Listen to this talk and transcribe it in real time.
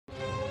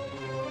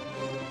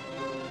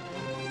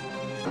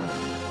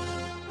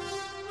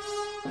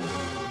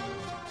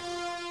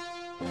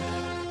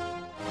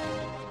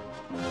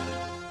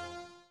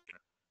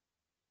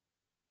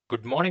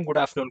Good morning, good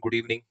afternoon, good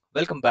evening.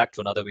 Welcome back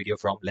to another video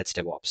from Let's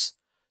DevOps.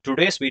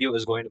 Today's video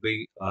is going to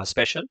be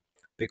special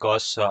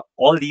because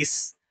all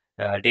these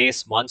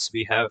days, months,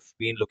 we have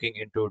been looking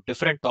into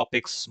different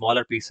topics,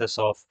 smaller pieces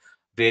of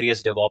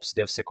various DevOps,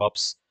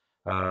 DevSecOps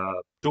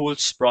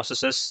tools,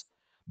 processes.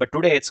 But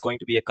today it's going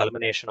to be a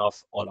culmination of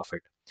all of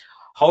it.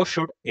 How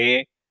should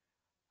a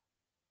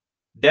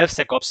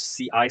DevSecOps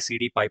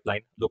CI/CD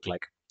pipeline look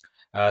like?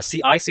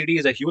 CI/CD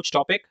is a huge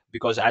topic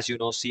because, as you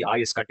know,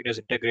 CI is continuous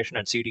integration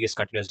and CD is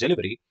continuous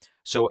delivery.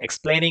 So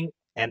explaining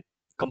an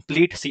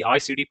complete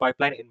CI/CD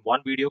pipeline in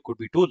one video could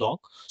be too long.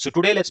 So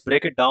today, let's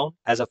break it down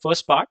as a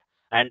first part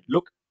and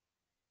look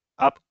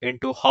up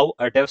into how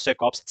a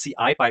DevSecOps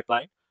CI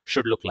pipeline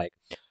should look like.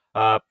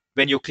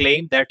 When you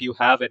claim that you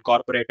have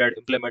incorporated,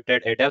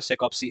 implemented a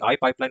DevSecOps CI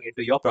pipeline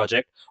into your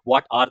project,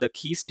 what are the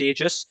key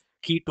stages,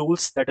 key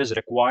tools that is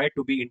required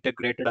to be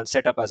integrated and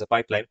set up as a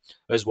pipeline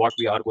is what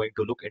we are going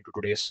to look into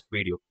today's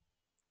video.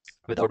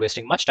 Without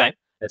wasting much time,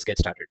 let's get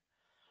started.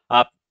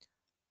 Uh,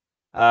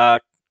 uh,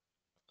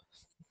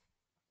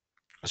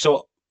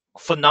 so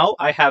for now,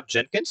 I have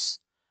Jenkins,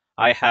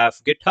 I have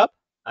GitHub,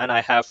 and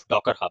I have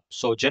Docker Hub.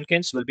 So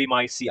Jenkins will be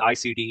my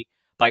CI/CD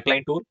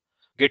pipeline tool.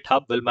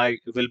 GitHub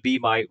will be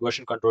my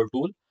version control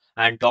tool,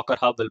 and Docker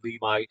Hub will be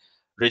my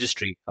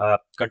registry,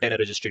 container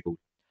registry tool.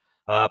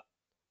 Uh,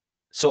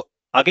 So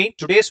again,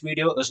 today's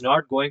video is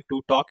not going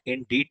to talk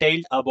in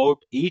detail about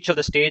each of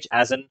the stage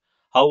as in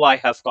how I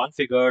have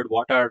configured,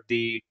 what are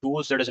the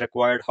tools that is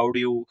required, how do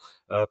you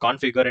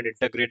configure and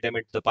integrate them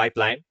into the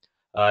pipeline.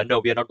 No,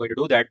 we are not going to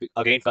do that.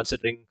 Again,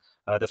 considering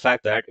the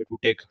fact that it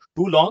would take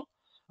too long,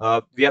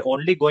 we are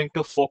only going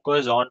to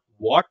focus on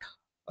what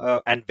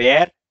and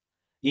where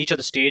each of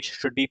the stage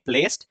should be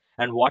placed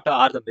and what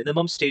are the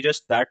minimum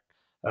stages that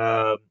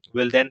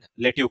will then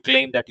let you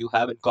claim that you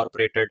have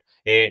incorporated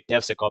a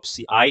DevSecOps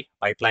CI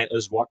pipeline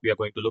is what we are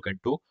going to look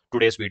into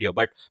today's video.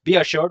 But be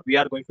assured, we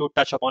are going to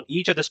touch upon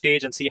each of the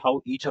stage and see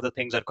how each of the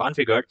things are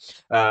configured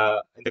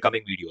in the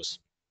coming videos.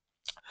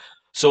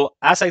 So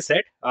as I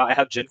said, I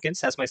have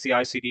Jenkins as my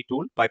CI/CD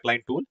tool,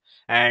 pipeline tool,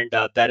 and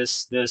there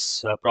is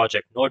this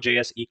project,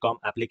 Node.js ecom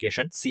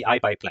application CI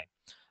pipeline.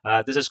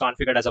 This is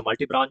configured as a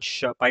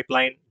multi-branch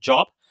pipeline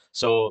job.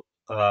 So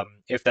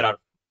if there are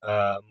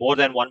more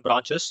than one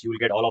branches, you will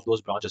get all of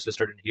those branches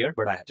listed in here,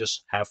 but I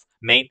just have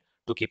main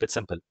to keep it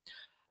simple.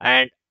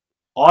 And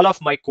all of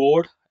my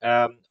code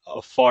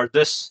for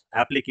this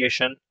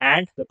application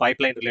and the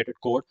pipeline related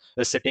code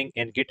is sitting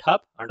in GitHub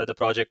under the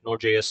project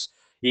Node.js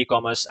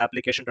e-commerce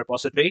application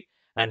repository.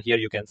 And here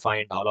you can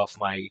find all of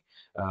my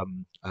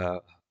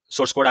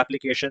source code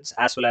applications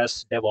as well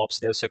as DevOps,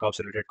 DevSecOps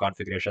related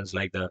configurations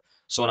like the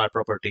Sonar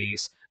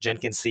properties,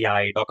 Jenkins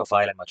CI,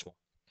 Dockerfile, and much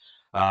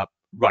more.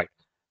 Right.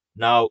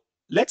 Now,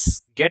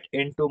 let's get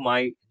into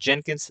my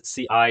Jenkins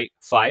CI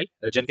file,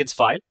 Jenkins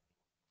file.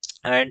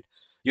 And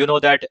you know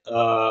that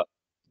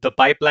the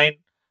pipeline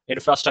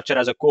infrastructure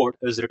as a code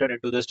is written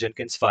into this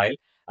Jenkins file.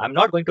 I'm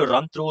not going to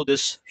run through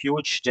this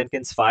huge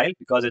Jenkins file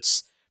because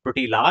it's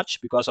pretty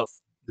large because of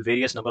the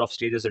various number of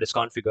stages that is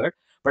configured,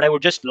 but I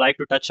would just like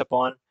to touch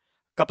upon a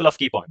couple of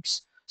key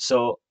points.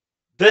 So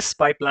this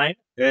pipeline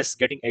is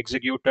getting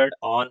executed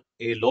on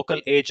a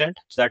local agent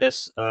that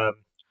is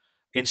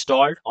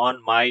installed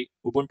on my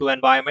Ubuntu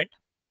environment.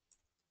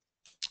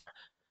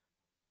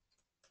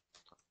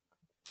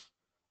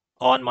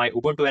 On my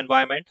Ubuntu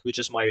environment, which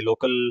is my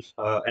local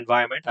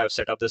environment. I've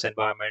set up this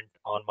environment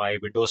on my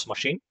Windows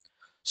machine.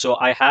 So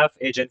I have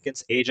a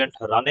Jenkins agent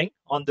running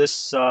on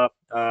this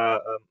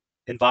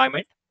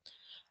environment.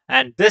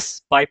 And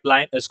this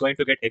pipeline is going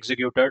to get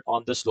executed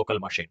on this local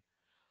machine.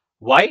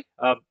 Why?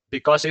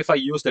 Because if I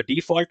use the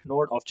default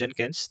node of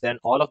Jenkins, then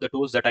all of the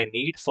tools that I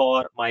need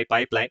for my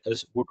pipeline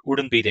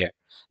wouldn't be there.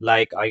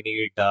 Like I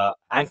need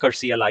Anchor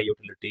CLI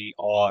utility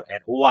or an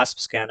OWASP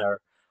scanner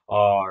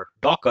or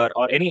Docker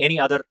or any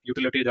other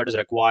utility that is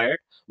required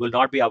will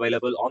not be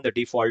available on the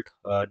default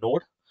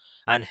node.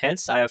 And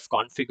hence I have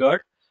configured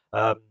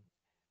um,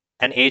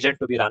 an agent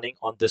to be running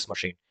on this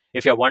machine.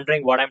 If you're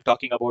wondering what I'm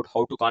talking about,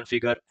 how to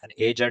configure an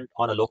agent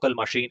on a local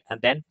machine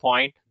and then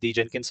point the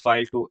Jenkins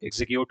file to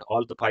execute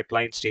all the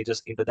pipeline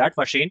stages into that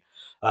machine,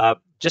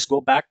 just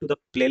go back to the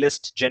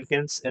playlist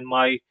Jenkins in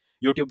my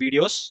YouTube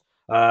videos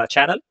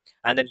channel,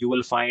 and then you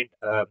will find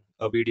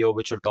a video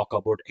which will talk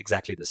about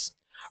exactly this.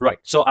 Right.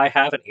 So I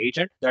have an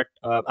agent that,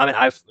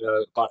 I've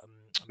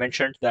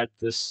mentioned that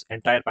this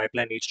entire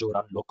pipeline needs to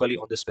run locally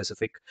on this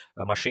specific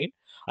machine.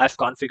 I've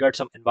configured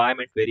some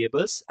environment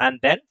variables and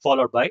then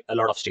followed by a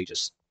lot of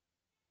stages.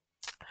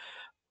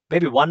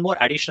 Maybe one more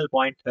additional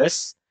point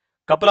is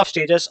a couple of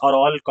stages are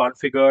all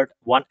configured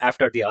one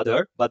after the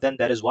other, but then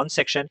there is one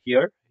section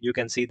here. You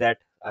can see that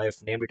I've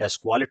named it as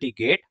quality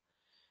gate.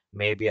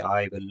 Maybe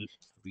I will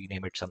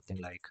rename it something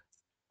like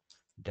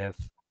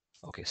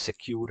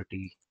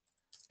security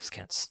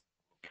scans.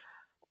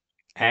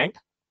 And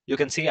you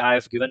can see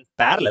I've given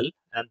parallel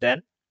and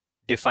then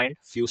defined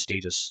few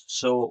stages.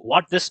 So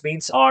what this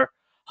means are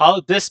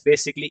How this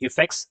basically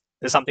affects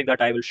is something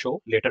that I will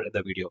show later in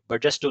the video.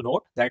 But just to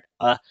note that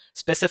a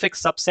specific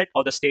subset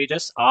of the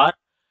stages are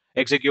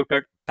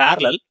executed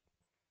parallel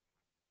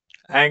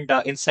and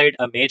inside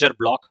a major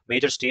block,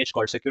 major stage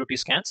called security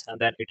scans, and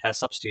then it has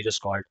sub stages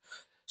called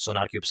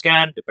SonarQube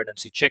scan,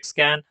 dependency check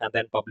scan, and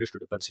then publish to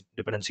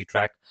dependency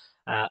track.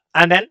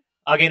 And then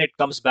again, it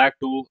comes back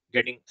to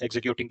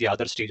executing the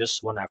other stages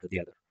one after the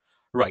other.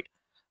 Right.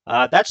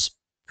 That's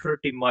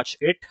pretty much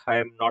it. I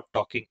am not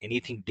talking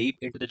anything deep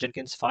into the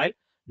Jenkins file.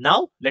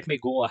 Now, let me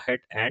go ahead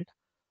and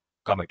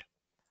commit.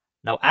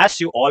 Now, as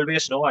you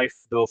always know,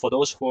 for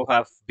those who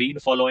have been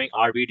following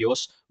our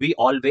videos, we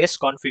always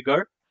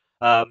configure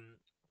um,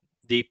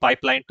 the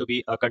pipeline to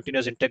be a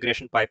continuous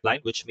integration pipeline,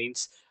 which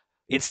means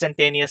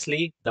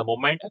instantaneously, the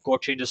moment a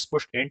code change is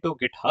pushed into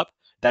GitHub,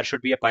 there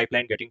should be a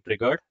pipeline getting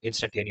triggered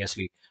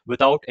instantaneously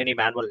without any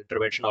manual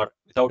intervention or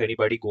without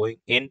anybody going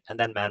in and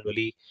then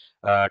manually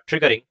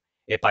triggering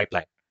a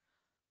pipeline.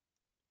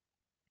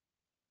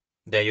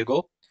 There you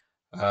go.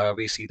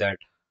 We see that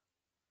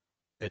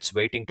it's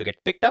waiting to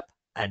get picked up,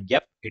 and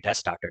yep, it has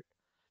started.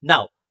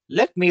 Now,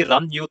 let me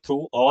run you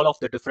through all of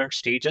the different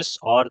stages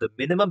or the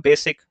minimum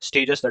basic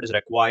stages that is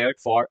required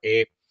for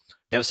a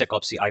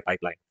DevSecOps CI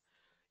pipeline.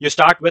 You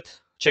start with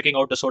checking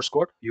out the source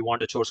code. You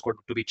want the source code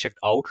to be checked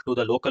out to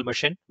the local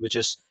machine, which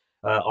is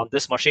on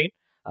this machine.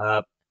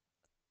 Uh,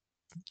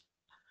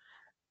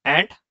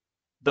 and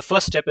the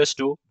first step is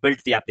to build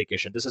the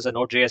application. This is a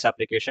Node.js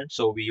application,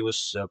 so we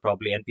use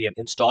probably npm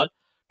install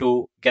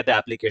to get the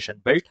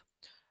application built.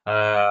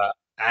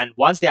 And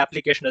once the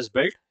application is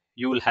built,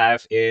 you will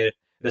have a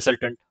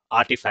resultant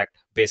artifact,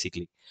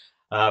 basically.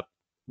 Uh,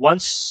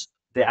 Once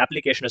the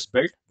application is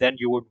built, then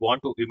you would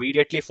want to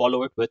immediately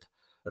follow it with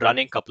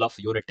running a couple of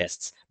unit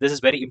tests. This is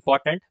very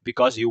important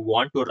because you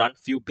want to run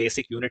few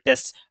basic unit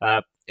tests,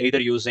 either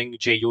using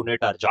JUnit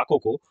or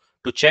Jacoco,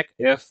 to check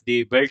if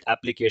the built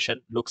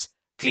application looks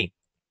clean.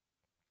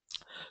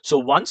 So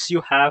once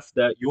you have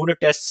the unit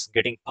tests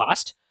getting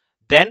passed,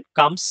 then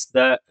comes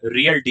the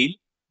real deal.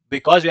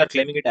 Because we are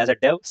claiming it as a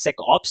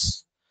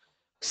DevSecOps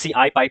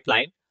CI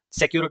pipeline,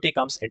 security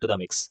comes into the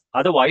mix.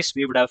 Otherwise,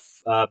 we would have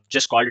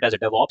just called it as a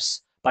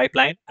DevOps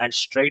pipeline and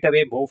straight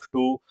away moved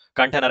to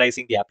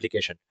containerizing the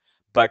application.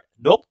 But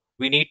nope,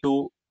 we need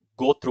to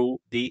go through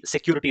the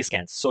security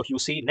scans. So you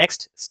see,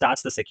 next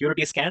starts the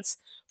security scans,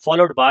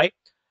 followed by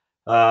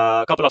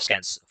a couple of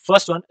scans.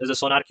 First one is the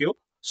SonarQube.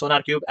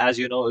 SonarQube, as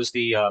you know, is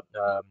the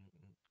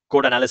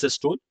code analysis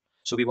tool.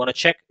 So we want to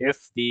check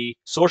if the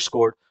source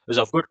code is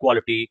of good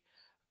quality,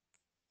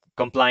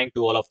 complying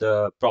to all of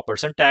the proper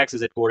syntax.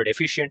 Is it coded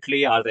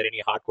efficiently? Are there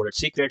any hard-coded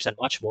secrets and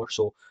much more?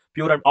 So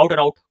pure and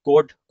out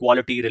code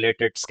quality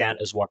related scan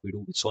is what we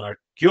do with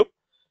SonarQube.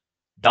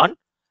 Done.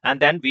 And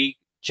then we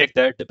check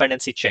the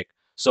dependency check.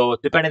 So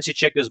dependency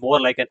check is more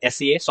like an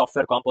SCA,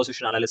 software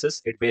composition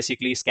analysis. It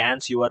basically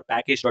scans your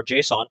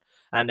package.json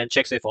and then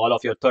checks if all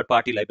of your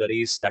third-party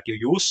libraries that you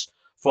use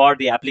for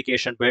the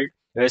application build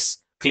is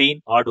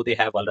clean or do they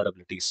have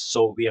vulnerabilities.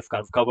 So we have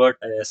kind of covered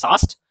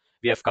SAST,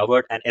 we have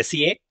covered an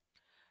SCA,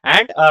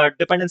 and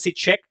dependency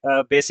check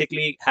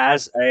basically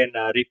has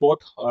a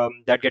report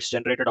that gets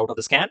generated out of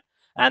the scan.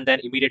 And then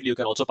immediately you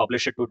can also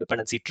publish it to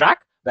dependency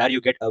track, where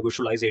you get a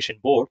visualization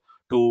board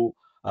to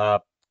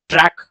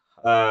track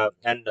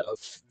and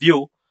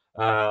view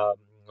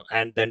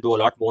and then do a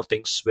lot more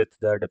things with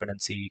the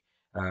dependency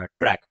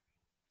track.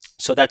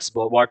 So that's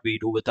what we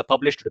do with the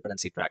published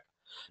dependency track.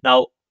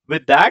 Now,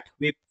 with that,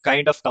 we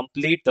kind of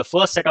complete the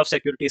first set of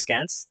security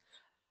scans.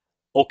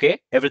 Okay,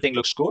 everything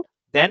looks good.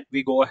 Then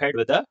we go ahead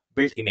with the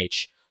build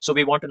image. So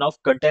we want to now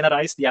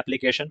containerize the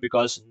application,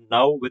 because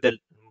now with the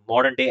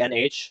modern day and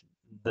age,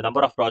 the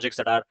number of projects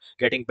that are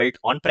getting built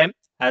on-prem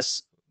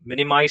has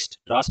minimized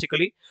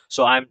drastically.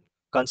 So I'm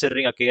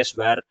considering a case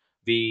where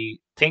we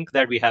think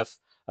that we have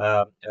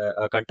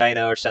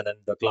containers and then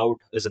the cloud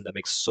is in the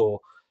mix.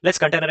 So let's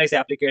containerize the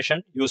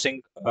application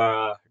using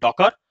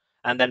Docker,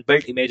 and then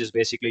build image is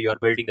basically you're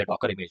building the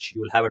Docker image. You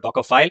will have a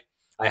Docker file.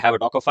 I have a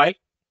Docker file.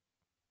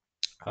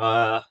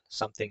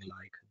 Something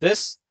like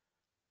this.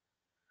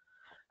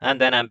 And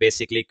then I'm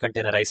basically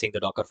containerizing the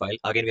Docker file.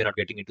 Again, we're not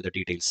getting into the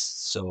details.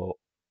 So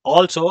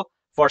also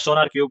for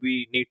SonarQube,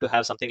 we need to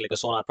have something like a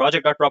sonar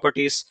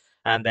project.properties,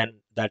 and then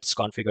that's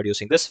configured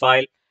using this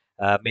file.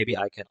 Maybe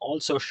I can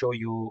also show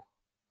you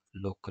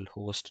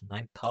localhost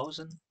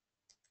 9000.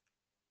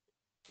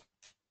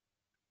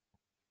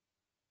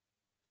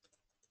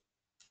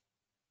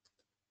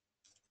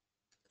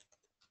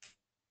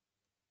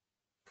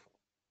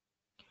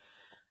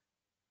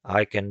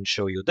 I can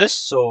show you this.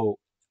 So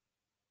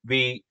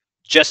we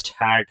just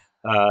had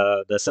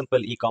the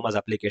simple e-commerce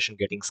application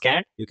getting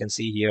scanned. You can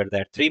see here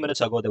that 3 minutes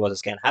ago there was a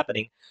scan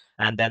happening,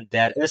 and then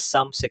there is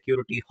some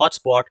security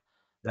hotspot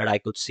that I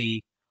could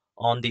see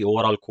on the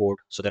overall code.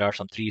 So there are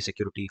some 3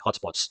 security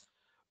hotspots.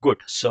 Good.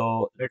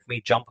 So let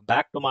me jump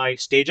back to my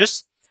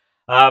stages.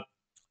 Uh,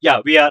 yeah,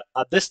 we are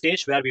at this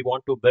stage where we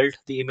want to build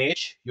the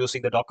image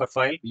using the Docker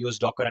file. We use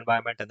Docker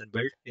environment and then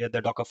build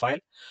the Docker file.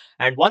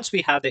 And once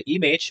we have the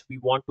image, we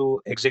want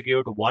to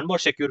execute one more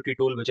security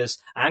tool, which is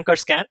anchor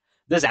scan.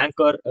 This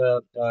Anchor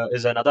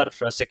is another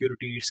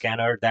security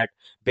scanner that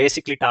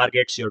basically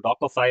targets your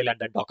Docker file and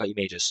then Docker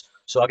images.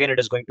 So again, it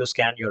is going to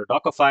scan your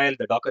Docker file,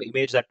 the Docker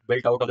image that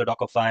built out of the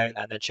Docker file,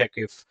 and then check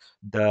if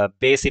the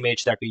base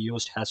image that we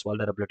used has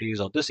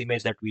vulnerabilities, or this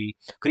image that we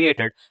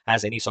created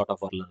has any sort of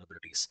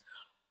vulnerabilities.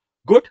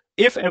 Good.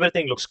 If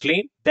everything looks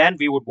clean, then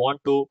we would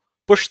want to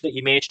push the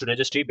image to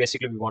registry.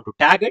 Basically, we want to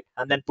tag it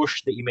and then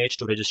push the image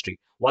to registry.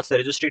 What's the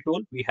registry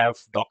tool? We have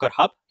Docker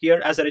Hub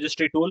here as a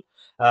registry tool.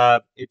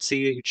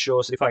 It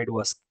shows if I do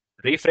a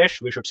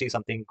refresh, we should see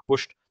something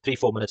pushed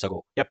 3-4 minutes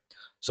ago. Yep.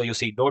 So you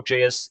see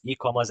Node.js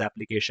e-commerce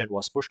application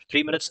was pushed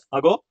 3 minutes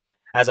ago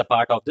as a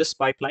part of this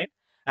pipeline.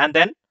 And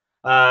then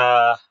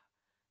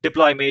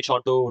deploy image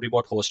onto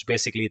remote host.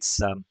 Basically, it's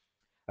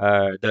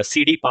the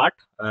CD part,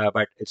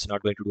 but it's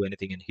not going to do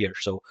anything in here.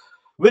 So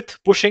with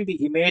pushing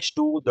the image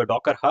to the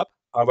Docker Hub,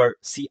 our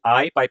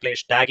CI pipeline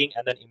is tagging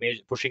and then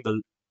image pushing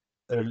the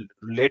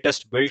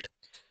latest built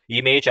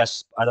image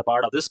as a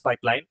part of this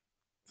pipeline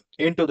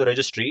into the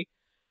registry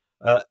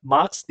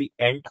marks the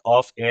end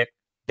of a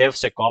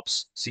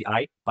DevSecOps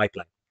CI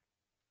pipeline.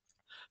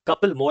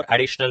 Couple more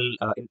additional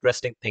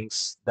interesting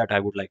things that I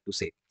would like to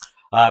say.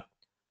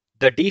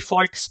 The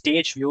default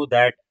stage view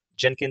that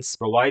Jenkins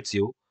provides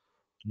you,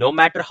 no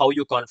matter how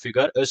you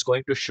configure, is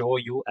going to show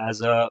you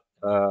as a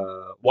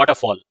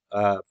waterfall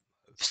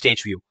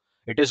stage view.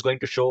 It is going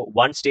to show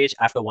one stage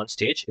after one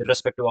stage,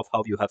 irrespective of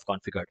how you have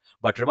configured.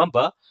 But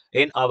remember,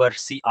 in our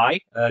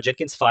CI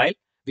Jenkins file,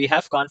 we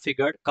have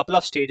configured a couple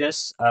of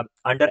stages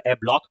under a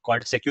block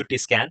called security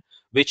scan,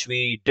 which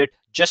we did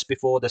just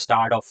before the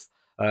start of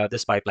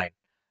this pipeline.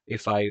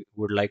 If I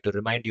would like to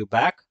remind you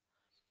back,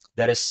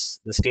 there is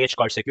the stage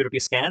called security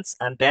scans,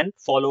 and then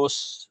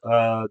follows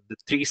the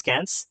 3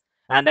 scans,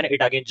 and then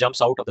it again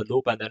jumps out of the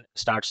loop and then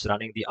starts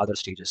running the other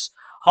stages.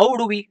 How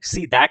do we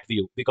see that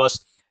view?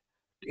 Because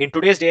in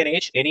today's day and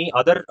age, any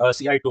other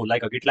CI tool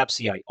like a GitLab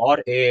CI or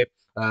a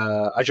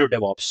Azure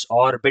DevOps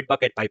or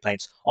Bitbucket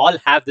pipelines all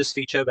have this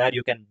feature where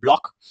you can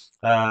block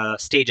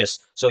stages.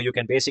 So you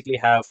can basically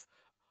have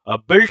a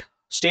build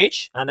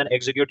stage and then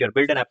execute your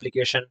build and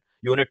application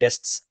unit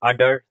tests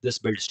under this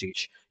build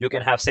stage. You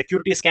can have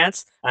security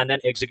scans and then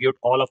execute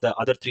all of the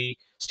other 3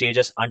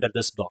 stages under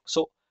this block.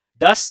 So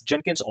does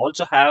Jenkins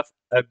also have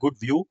a good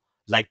view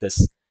like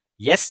this?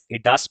 Yes,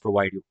 it does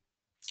provide you.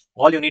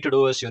 All you need to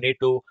do is you need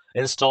to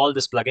install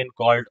this plugin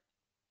called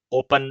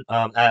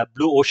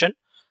Blue Ocean.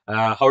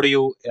 How do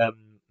you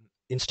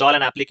install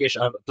an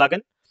application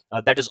plugin?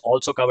 That is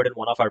also covered in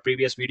one of our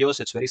previous videos.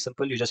 It's very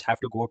simple. You just have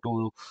to go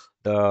to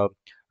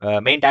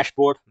the main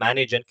dashboard,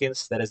 manage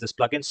Jenkins. There is this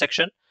plugin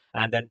section,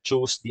 and then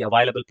choose the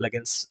available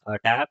plugins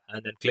tab,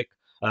 and then click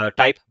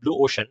type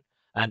Blue Ocean,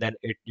 and then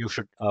you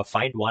should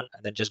find one,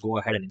 and then just go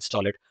ahead and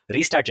install it.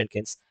 Restart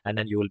Jenkins, and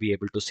then you will be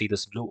able to see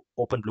this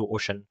Open Blue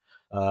Ocean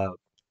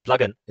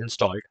plugin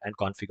installed and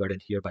configured in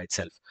here by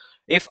itself.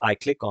 If I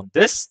click on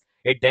this,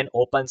 it then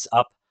opens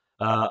up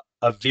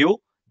a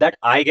view that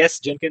I guess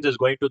Jenkins is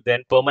going to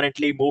then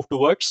permanently move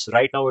towards.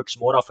 Right now, it's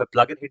more of a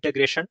plugin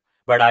integration,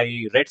 but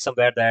I read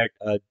somewhere that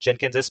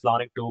Jenkins is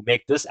planning to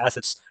make this as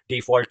its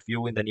default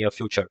view in the near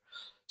future.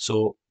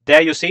 So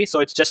there you see, so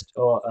it's just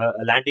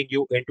landing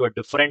you into a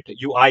different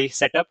UI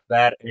setup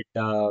where it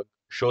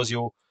shows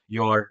you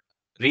your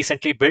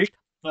recently built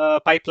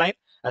pipeline.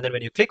 And then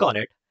when you click on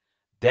it,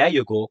 there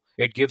you go.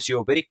 It gives you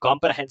a very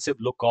comprehensive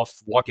look of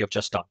what you've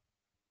just done.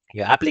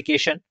 Your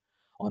application,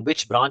 on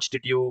which branch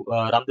did you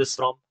run this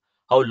from?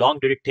 How long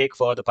did it take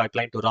for the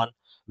pipeline to run?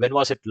 When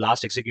was it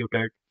last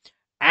executed?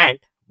 And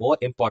more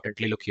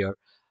importantly, look here,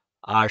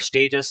 our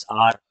stages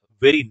are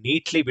very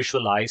neatly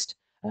visualized.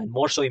 And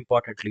more so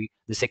importantly,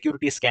 the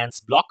security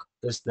scans block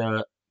is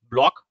the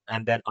block.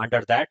 And then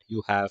under that,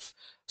 you have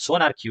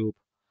Sonar Cube,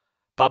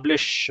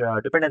 publish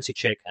dependency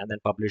check, and then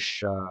publish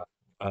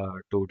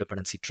to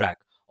dependency track,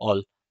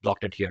 all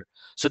blocked in here.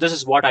 So this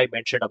is what I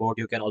mentioned about.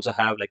 You can also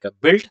have like a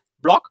build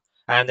block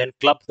and then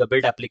club the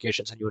build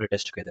applications and unit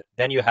test together.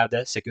 Then you have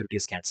the security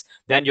scans.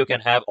 Then you can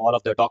have all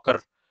of the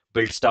Docker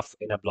build stuff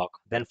in a block.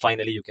 Then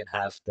finally you can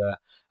have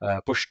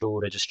the push to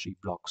registry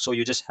block. So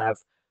you just have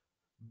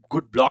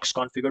good blocks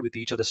configured with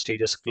each of the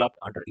stages clubbed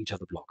under each of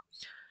the block.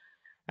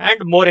 And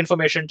more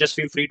information, just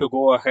feel free to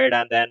go ahead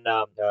and then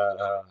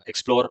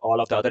explore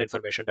all of the other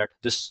information that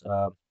this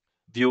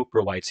view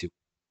provides you.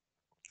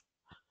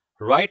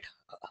 Right,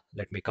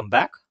 let me come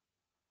back.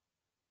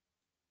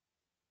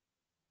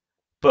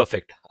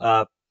 Perfect.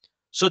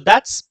 So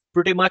that's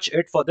pretty much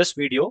it for this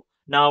video.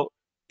 Now,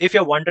 if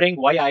you're wondering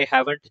why I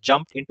haven't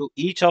jumped into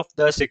each of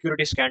the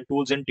security scan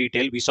tools in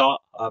detail, we saw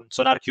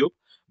Sonar Cube,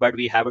 but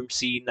we haven't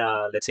seen,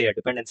 let's say, a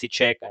dependency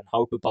check and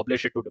how to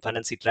publish it to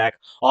dependency track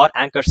or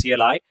Anchor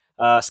CLI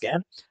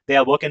scan. They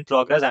are work in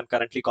progress. I'm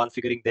currently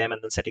configuring them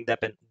and then setting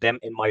them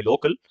in my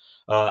local.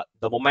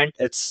 The moment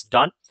it's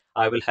done,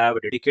 I will have a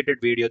dedicated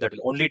video that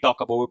will only talk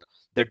about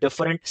the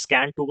different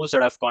scan tools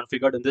that I've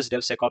configured in this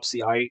DevSecOps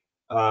CI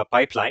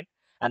pipeline,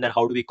 and then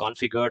how do we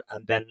configure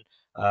and then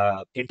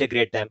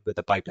integrate them with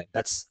the pipeline.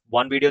 That's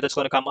one video that's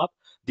going to come up.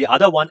 The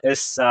other one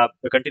is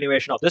the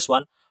continuation of this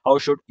one. how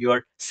should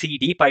your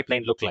CD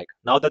pipeline look like.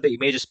 Now that the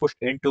image is pushed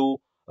into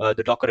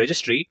the Docker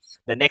registry,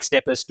 the next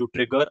step is to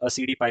trigger a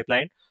CD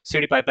pipeline.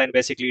 CD pipeline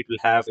basically it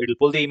will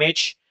pull the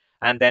image,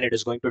 and then it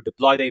is going to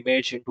deploy the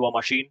image into a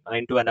machine,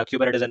 into an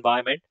Kubernetes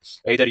environment,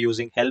 either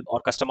using Helm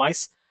or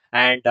Kustomize.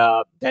 And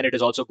then it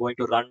is also going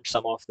to run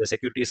some of the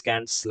security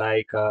scans,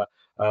 like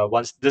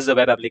once this is a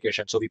web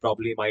application, so we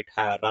probably might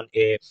run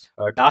a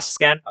DAS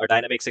scan, a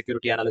dynamic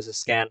security analysis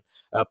scan,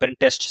 a pen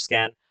test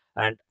scan,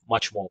 and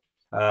much more.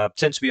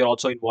 Since we are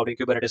also involving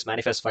Kubernetes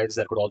manifest files,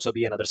 there could also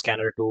be another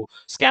scanner to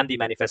scan the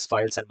manifest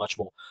files and much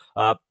more.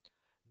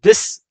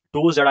 This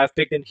tools that I've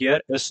picked in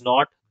here is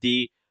not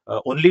the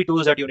only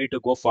tools that you need to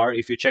go for.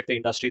 If you check the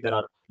industry, there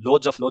are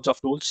loads of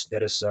tools.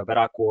 There is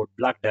Veracode,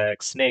 Black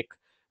Duck, Snake,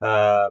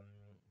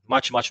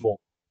 much more.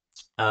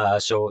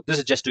 So this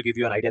is just to give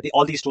you an idea.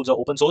 All these tools are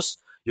open source.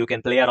 You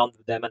can play around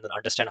with them and then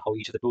understand how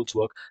each of the tools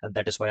work, and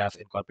that is why I've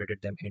incorporated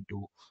them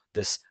into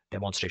this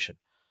demonstration.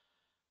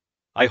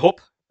 I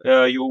hope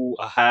you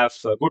have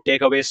good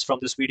takeaways from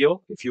this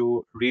video. If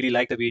you really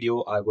like the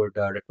video, I would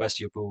request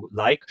you to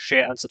like,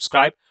 share, and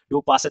subscribe.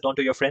 Do pass it on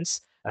to your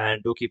friends,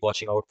 and do keep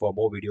watching out for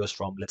more videos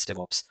from Let's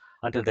DevOps.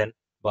 Until then,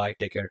 bye,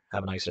 take care,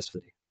 have a nice rest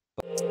of the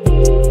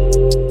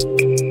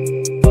day.